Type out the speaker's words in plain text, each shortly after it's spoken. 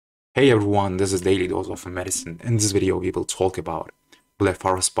Hey everyone, this is Daily Dose of Medicine. In this video, we will talk about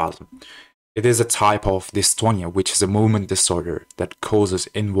blepharospasm. It is a type of dystonia, which is a movement disorder that causes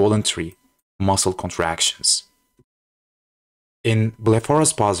involuntary muscle contractions. In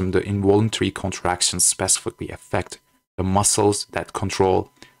blepharospasm, the involuntary contractions specifically affect the muscles that control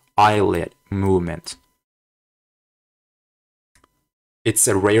eyelid movement. It's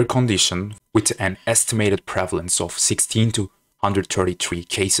a rare condition with an estimated prevalence of 16 to 133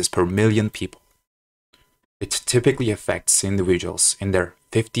 cases per million people. It typically affects individuals in their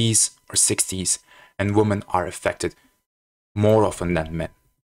 50s or 60s, and women are affected more often than men.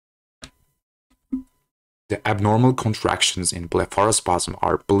 The abnormal contractions in blepharospasm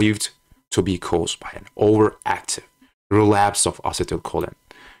are believed to be caused by an overactive relapse of acetylcholine,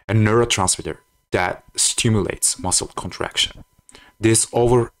 a neurotransmitter that stimulates muscle contraction. This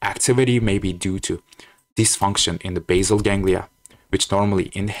overactivity may be due to dysfunction in the basal ganglia, which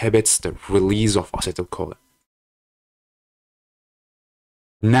normally inhibits the release of acetylcholine.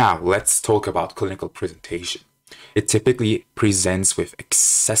 Now, let's talk about clinical presentation. It typically presents with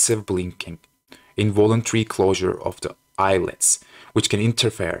excessive blinking, involuntary closure of the eyelids, which can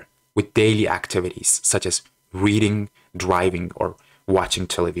interfere with daily activities such as reading, driving, or watching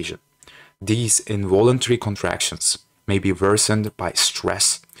television. These involuntary contractions may be worsened by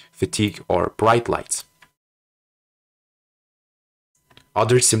stress, fatigue, or bright lights.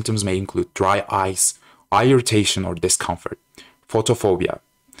 Other symptoms may include dry eyes, eye irritation or discomfort, photophobia,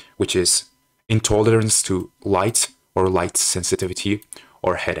 which is intolerance to light or light sensitivity,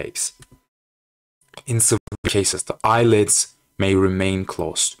 or headaches. In severe cases, the eyelids may remain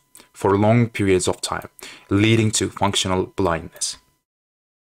closed for long periods of time, leading to functional blindness.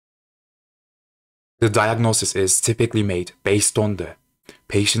 The diagnosis is typically made based on the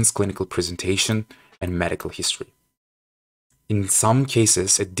patient's clinical presentation and medical history. In some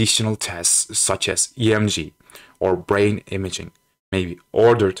cases, additional tests such as EMG or brain imaging may be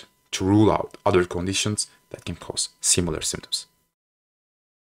ordered to rule out other conditions that can cause similar symptoms.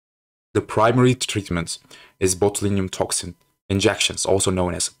 The primary treatment is botulinum toxin injections, also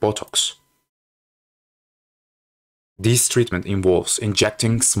known as Botox. This treatment involves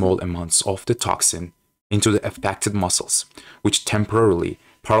injecting small amounts of the toxin into the affected muscles, which temporarily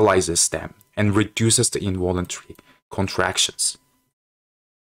paralyzes them and reduces the involuntary contractions.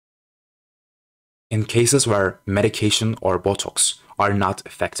 In cases where medication or Botox are not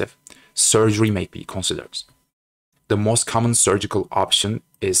effective, surgery may be considered. The most common surgical option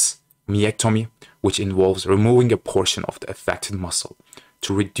is myectomy, which involves removing a portion of the affected muscle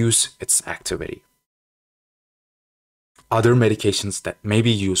to reduce its activity. Other medications that may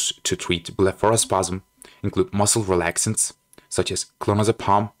be used to treat blepharospasm include muscle relaxants such as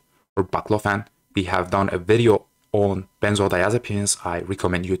clonazepam or baclofen. We have done a video on benzodiazepines I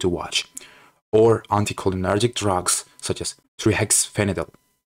recommend you to watch, or anticholinergic drugs such as trihexyphenidyl.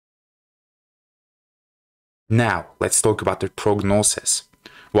 Now, let's talk about the prognosis.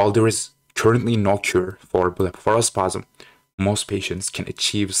 While there is currently no cure for blepharospasm, most patients can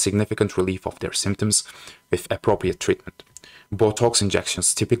achieve significant relief of their symptoms with appropriate treatment. Botox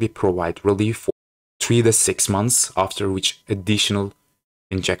injections typically provide relief for 3 to 6 months, after which additional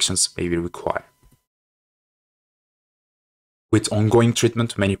injections may be required. With ongoing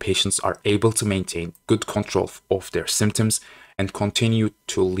treatment, many patients are able to maintain good control of their symptoms and continue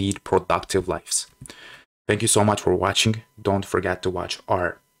to lead productive lives. Thank you so much for watching. Don't forget to watch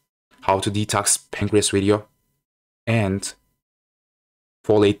our How to Detox Pancreas video and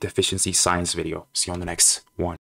Folate Deficiency Science video. See you on the next one.